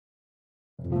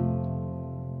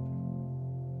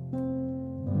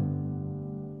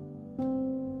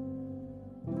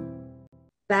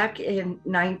Back in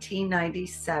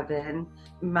 1997,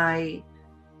 my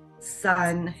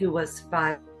son, who was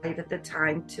 5 at the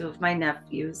time, 2 of my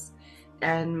nephews,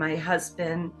 and my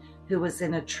husband, who was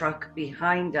in a truck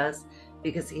behind us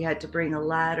because he had to bring a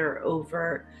ladder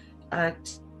over uh,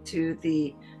 to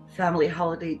the family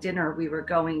holiday dinner we were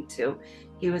going to.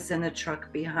 He was in the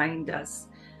truck behind us.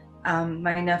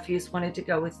 My nephews wanted to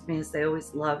go with me, as they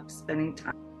always loved spending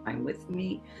time with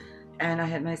me, and I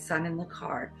had my son in the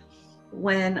car.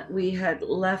 When we had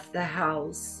left the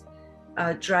house,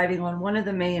 driving on one of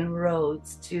the main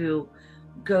roads to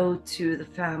go to the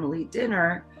family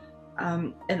dinner,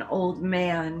 an old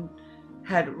man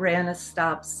had ran a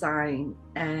stop sign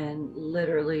and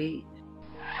literally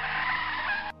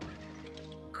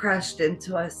crashed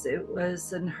into us. It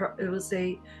was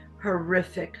a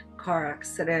horrific car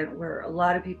accident where a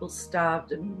lot of people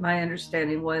stopped, and my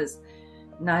understanding was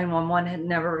 911 had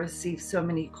never received so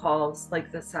many calls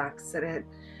like this accident.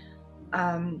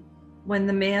 When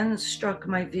the man struck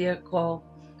my vehicle,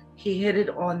 he hit it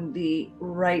on the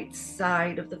right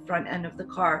side of the front end of the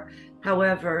car.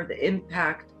 However, the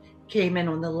impact came in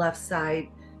on the left side.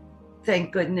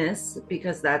 Thank goodness,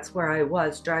 because that's where I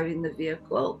was driving the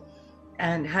vehicle.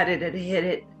 And had it had hit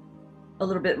it a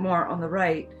little bit more on the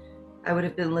right, I would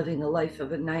have been living a life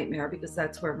of a nightmare, because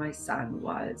that's where my son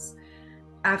was.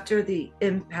 After the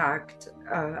impact,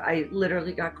 I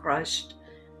literally got crushed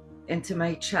into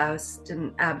my chest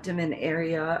and abdomen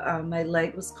area. My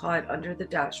leg was caught under the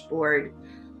dashboard.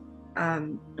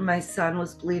 My son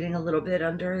was bleeding a little bit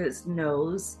under his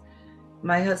nose.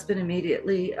 My husband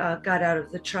immediately got out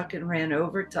of the truck and ran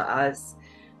over to us.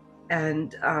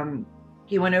 And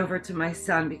he went over to my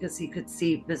son because he could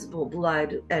see visible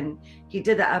blood. And he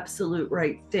did the absolute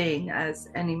right thing, as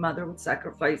any mother would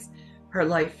sacrifice her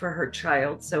life for her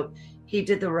child. So he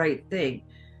did the right thing.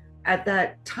 At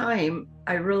that time,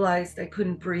 I realized I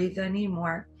couldn't breathe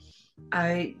anymore.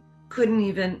 I couldn't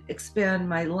even expand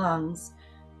my lungs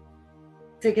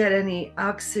to get any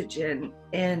oxygen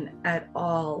in at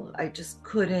all. I just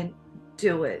couldn't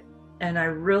do it. And I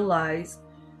realized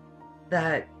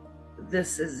that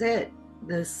this is it.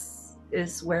 This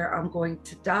is where I'm going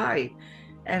to die.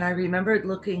 And I remembered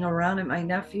looking around at my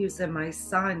nephews and my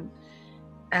son,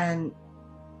 and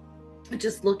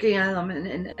just looking at them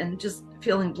and just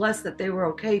feeling blessed that they were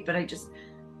okay. But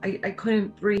I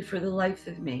couldn't breathe for the life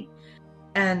of me.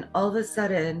 And all of a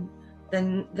sudden,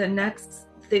 then the next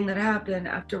thing that happened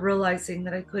after realizing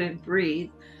that I couldn't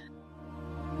breathe,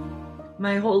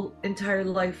 my whole entire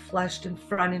life flashed in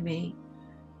front of me,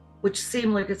 which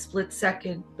seemed like a split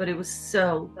second, but it was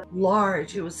so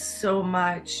large. It was so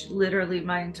much, literally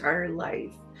my entire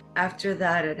life. After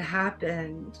that had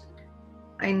happened,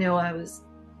 I knew I was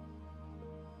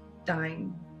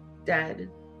dying,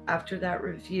 dead. After that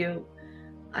review,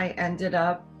 I ended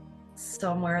up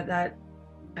somewhere that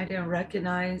I didn't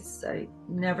recognize, I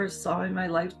never saw in my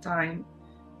lifetime,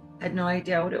 had no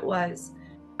idea what it was.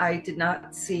 I did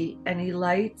not see any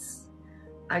lights.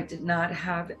 I did not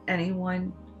have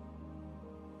anyone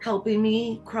helping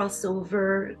me cross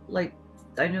over like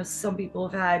I know some people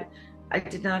have had. I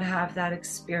did not have that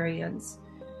experience.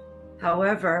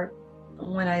 However,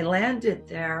 when I landed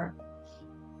there,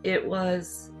 it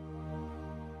was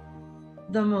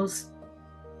the most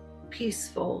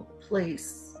peaceful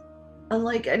place,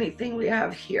 unlike anything we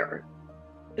have here.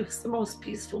 It was the most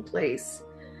peaceful place.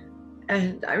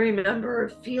 And I remember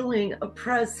feeling a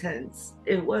presence.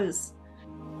 It was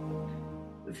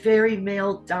very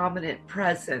male dominant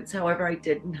presence. However, I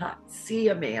did not see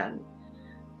a man,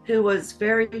 who was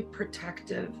very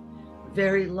protective,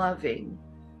 very loving,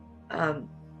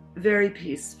 very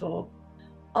peaceful.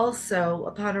 Also,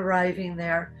 upon arriving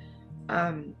there,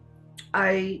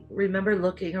 I remember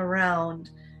looking around,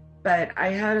 but I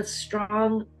had a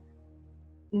strong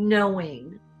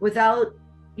knowing, without,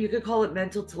 you could call it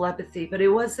mental telepathy, but it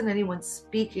wasn't anyone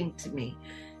speaking to me.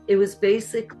 It was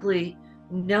basically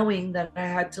knowing that I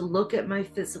had to look at my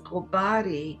physical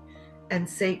body and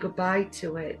say goodbye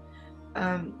to it.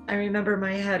 I remember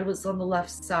my head was on the left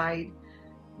side,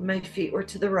 my feet were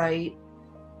to the right,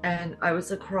 and I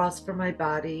was across from my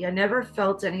body. I never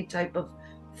felt any type of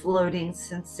floating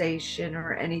sensation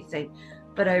or anything,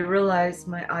 but I realized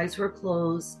my eyes were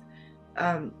closed.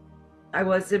 I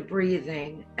wasn't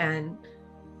breathing, and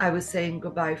I was saying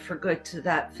goodbye for good to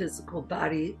that physical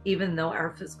body, even though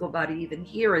our physical body, even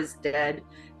here, is dead.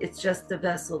 It's just the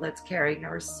vessel that's carrying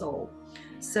our soul.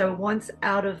 So once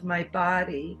out of my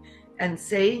body and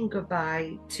saying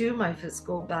goodbye to my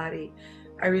physical body,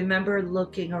 I remember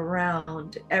looking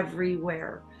around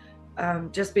everywhere,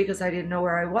 just because I didn't know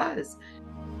where I was.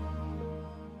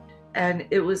 And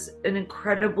it was an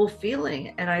incredible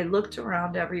feeling. And I looked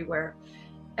around everywhere,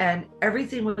 and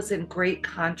everything was in great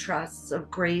contrasts of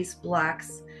grays,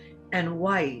 blacks, and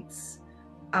whites.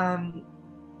 Um,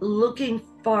 Looking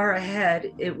far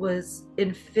ahead, it was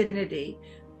infinity,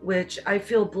 which I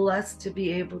feel blessed to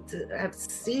be able to have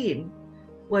seen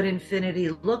what infinity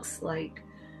looks like.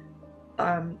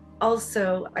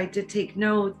 Also, I did take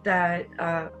note that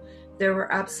there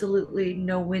were absolutely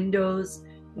no windows,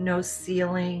 no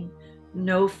ceiling,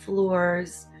 no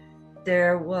floors.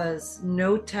 There was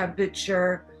no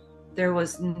temperature. There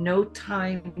was no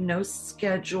time, no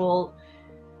schedule,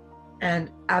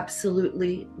 and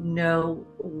absolutely no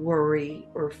worry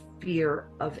or fear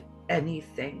of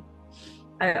anything.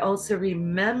 I also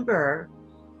remember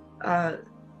uh,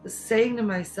 saying to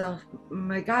myself,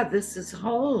 my God, this is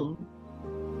home.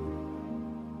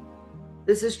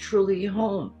 This is truly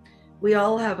home. We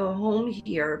all have a home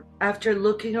here. After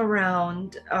looking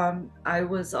around, I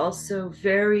was also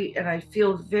very, and I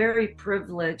feel very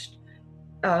privileged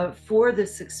for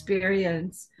this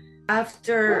experience.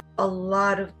 After a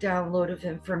lot of download of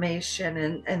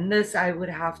information, and this I would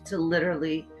have to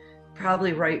literally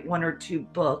probably write one or two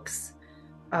books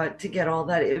to get all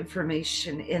that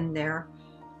information in there.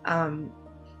 Um,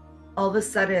 all of a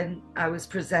sudden, I was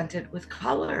presented with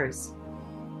colors,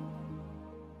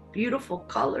 beautiful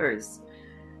colors.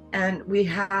 And we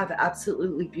have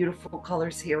absolutely beautiful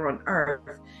colors here on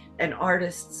Earth, and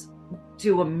artists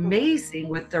do amazing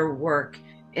with their work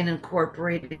in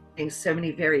incorporating so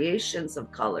many variations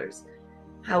of colors.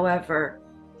 However,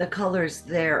 the colors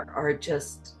there are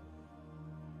just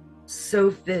so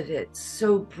vivid,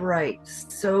 so bright,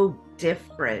 so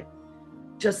different,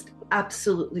 just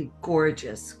absolutely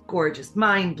gorgeous, gorgeous,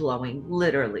 mind blowing,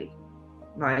 literally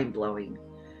mind blowing.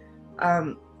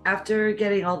 After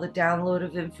getting all the download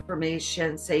of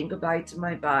information, saying goodbye to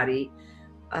my body,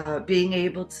 being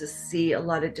able to see a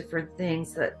lot of different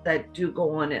things that do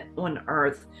go on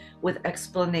Earth with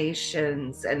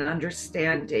explanations and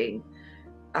understanding.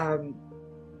 Um,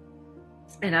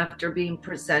 and after being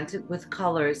presented with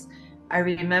colors, I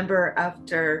remember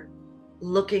after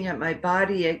looking at my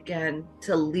body again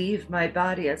to leave my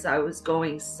body as I was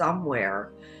going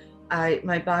somewhere.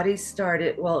 My body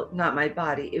started, well, not my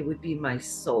body, it would be my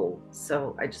soul.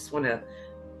 So I just want to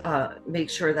make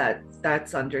sure that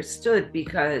that's understood,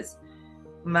 because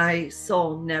my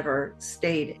soul never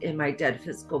stayed in my dead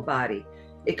physical body.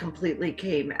 It completely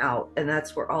came out, and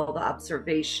that's where all the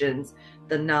observations,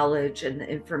 the knowledge, and the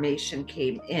information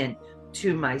came in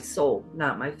to my soul,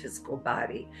 not my physical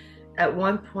body. At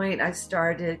one point, my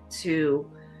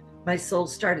soul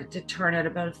started to turn at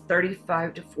about a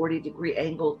 35 to 40 degree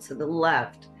angle to the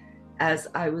left as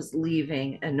I was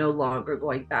leaving and no longer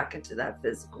going back into that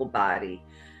physical body.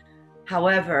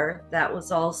 However, that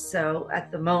was also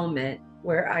at the moment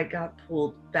where I got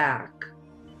pulled back.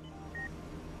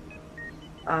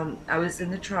 I was in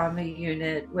the trauma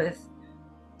unit with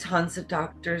tons of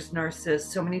doctors, nurses,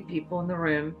 so many people in the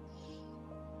room,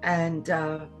 and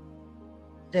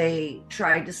they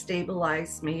tried to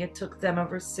stabilize me. It took them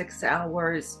over 6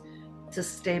 hours to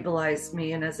stabilize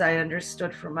me. And as I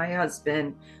understood from my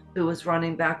husband, who was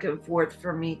running back and forth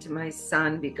from me to my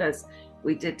son, because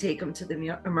we did take him to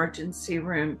the emergency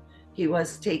room, he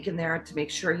was taken there to make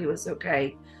sure he was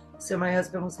okay. So my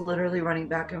husband was literally running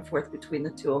back and forth between the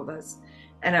two of us.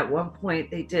 And at one point,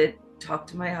 they did talk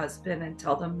to my husband and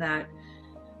tell them that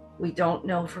we don't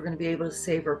know if we're going to be able to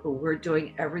save her, but we're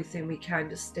doing everything we can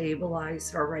to stabilize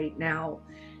her right now.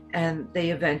 And they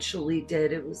eventually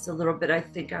did. It was a little bit, I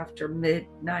think, after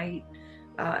midnight,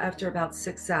 after about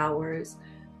 6 hours.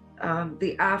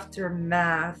 The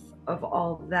aftermath of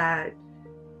all that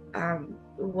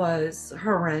was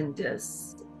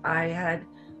horrendous. I had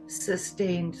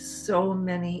sustained so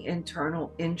many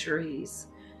internal injuries.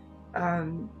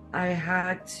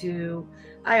 I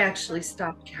actually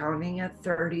stopped counting at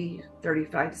 30,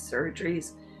 35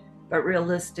 surgeries, but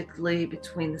realistically,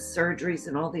 between the surgeries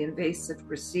and all the invasive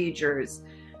procedures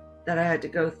that I had to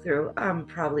go through, I'm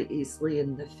probably easily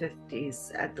in the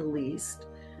 50s at the least.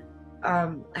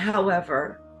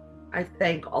 However, I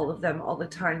thank all of them all the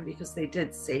time because they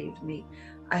did save me.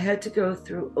 I had to go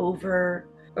through over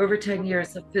 10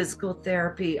 years of physical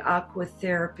therapy, aqua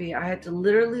therapy. I had to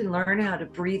literally learn how to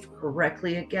breathe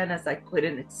correctly again, as I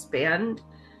couldn't expand.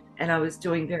 And I was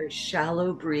doing very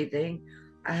shallow breathing.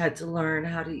 I had to learn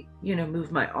how to,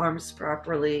 move my arms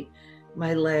properly,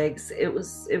 my legs. It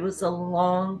was a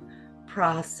long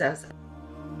process.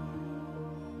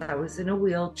 I was in a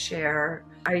wheelchair.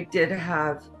 I did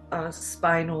have a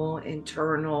spinal,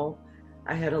 internal.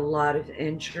 I had a lot of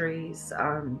injuries.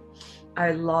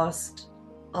 I lost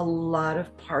a lot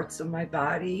of parts of my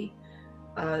body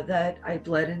that I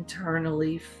bled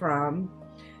internally from.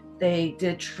 They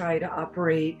did try to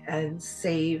operate and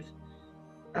save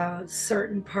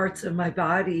certain parts of my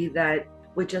body that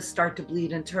would just start to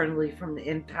bleed internally from the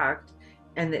impact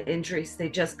and the injuries. They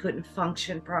just couldn't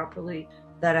function properly,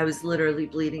 that I was literally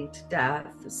bleeding to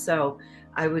death. So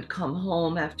I would come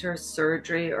home after a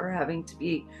surgery or having to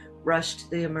be rushed to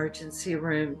the emergency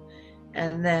room.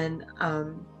 And then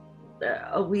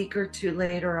a week or two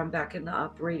later, I'm back in the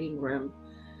operating room.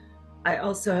 I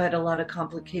also had a lot of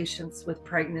complications with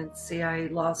pregnancy. I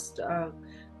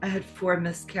had 4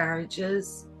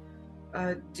 miscarriages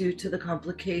due to the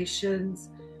complications.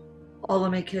 All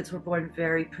of my kids were born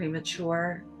very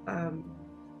premature.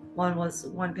 One was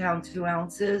 1 pound 2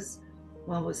 ounces,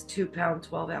 one was 2 pound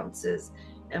 12 ounces,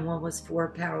 and one was 4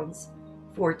 pounds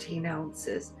 14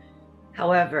 ounces.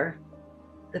 However,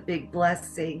 the big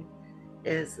blessing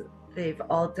is they've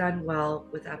all done well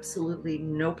with absolutely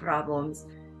no problems.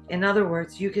 In other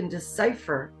words, you can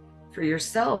decipher for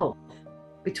yourself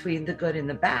between the good and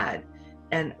the bad.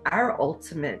 And our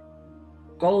ultimate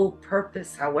goal,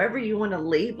 purpose, however you want to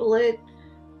label it,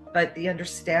 but the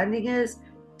understanding is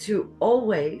to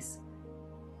always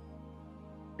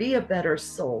be a better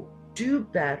soul, do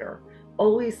better,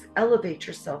 always elevate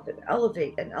yourself and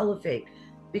elevate and elevate.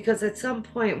 Because at some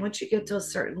point, once you get to a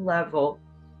certain level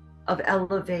of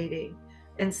elevating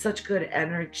in such good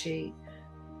energy,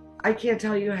 I can't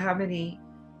tell you how many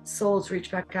souls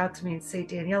reach back out to me and say,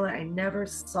 Daniela, I never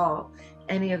saw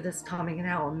any of this coming, and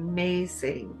how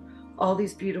amazing all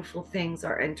these beautiful things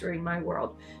are entering my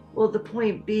world. Well, the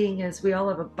point being is we all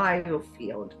have a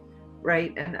biofield,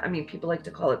 right? And I mean, people like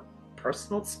to call it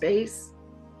personal space,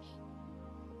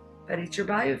 but it's your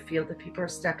biofield that people are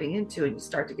stepping into, and you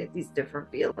start to get these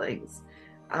different feelings.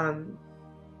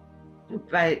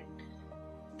 But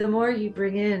the more you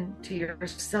bring in to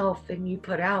yourself and you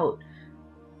put out,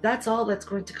 that's all that's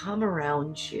going to come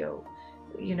around you.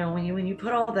 You know, when you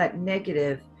put all that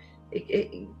negative,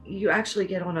 you actually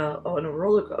get on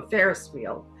a Ferris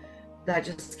wheel that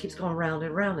just keeps going round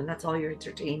and round, and that's all you're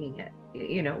entertaining it,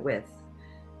 with.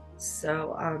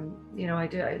 So,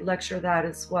 I lecture that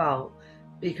as well,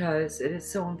 because it is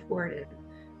so important.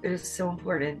 It is so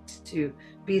important to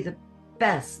be the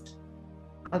best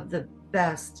of the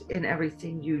best in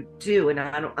everything you do. And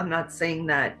I'm not saying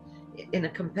that in a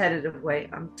competitive way.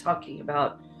 I'm talking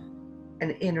about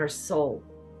an inner soul.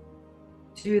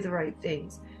 Do the right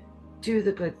things, do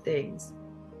the good things,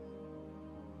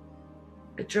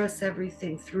 address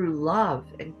everything through love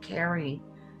and caring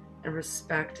and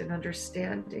respect and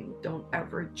understanding. Don't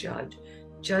ever judge.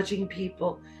 Judging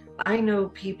people. I know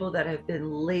people that have been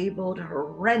labeled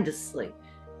horrendously,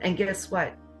 and guess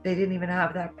what? They didn't even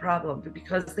have that problem, but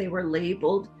because they were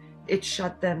labeled, it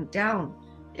shut them down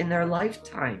in their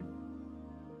lifetime.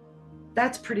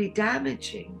 That's pretty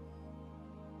damaging.